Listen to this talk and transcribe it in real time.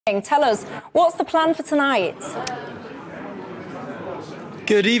Tell us, what's the plan for tonight?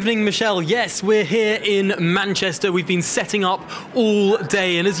 Good evening, Michelle. Yes, we're here in Manchester. We've been setting up all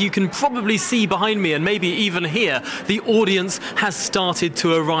day, and as you can probably see behind me and maybe even hear, the audience has started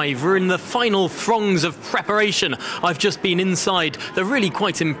to arrive. We're in the final throngs of preparation. I've just been inside the really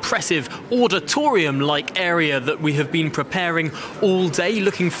quite impressive auditorium-like area that we have been preparing all day.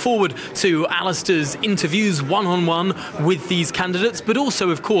 Looking forward to Alistair's interviews one-on-one with these candidates, but also,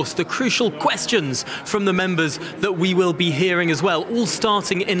 of course, the crucial questions from the members that we will be hearing as well, all starting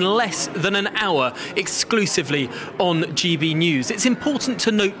in less than an hour exclusively on GB News. It's important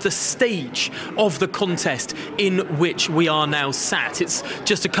to note the stage of the contest in which we are now sat. It's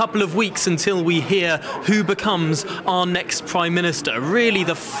just a couple of weeks until we hear who becomes our next Prime Minister. Really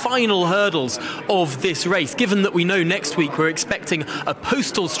the final hurdles of this race. Given that we know next week we're expecting a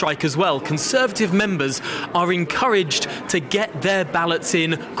postal strike as well, Conservative members are encouraged to get their ballots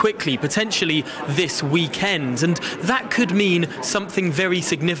in quickly, potentially this weekend. And that could mean something very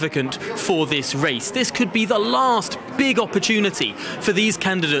significant for this race. This could be the last big opportunity for these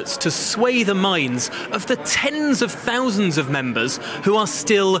candidates to sway the minds of the tens of thousands of members who are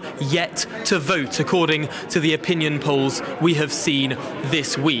still yet to vote, according to the opinion polls we have seen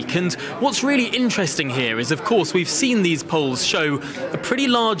this week. And what's really interesting here is, of course, we've seen these polls show a pretty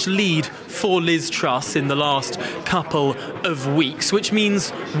large lead for Liz Truss in the last couple of weeks, which means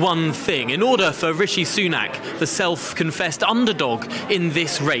one thing. In order for Rishi Sunak, the self-confessed underdog in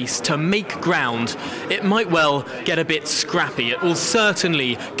this race, to make ground, it might well get a bit scrappy. It will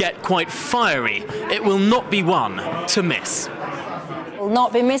certainly get quite fiery. It will not be one to miss. Will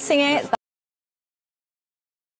not be missing it.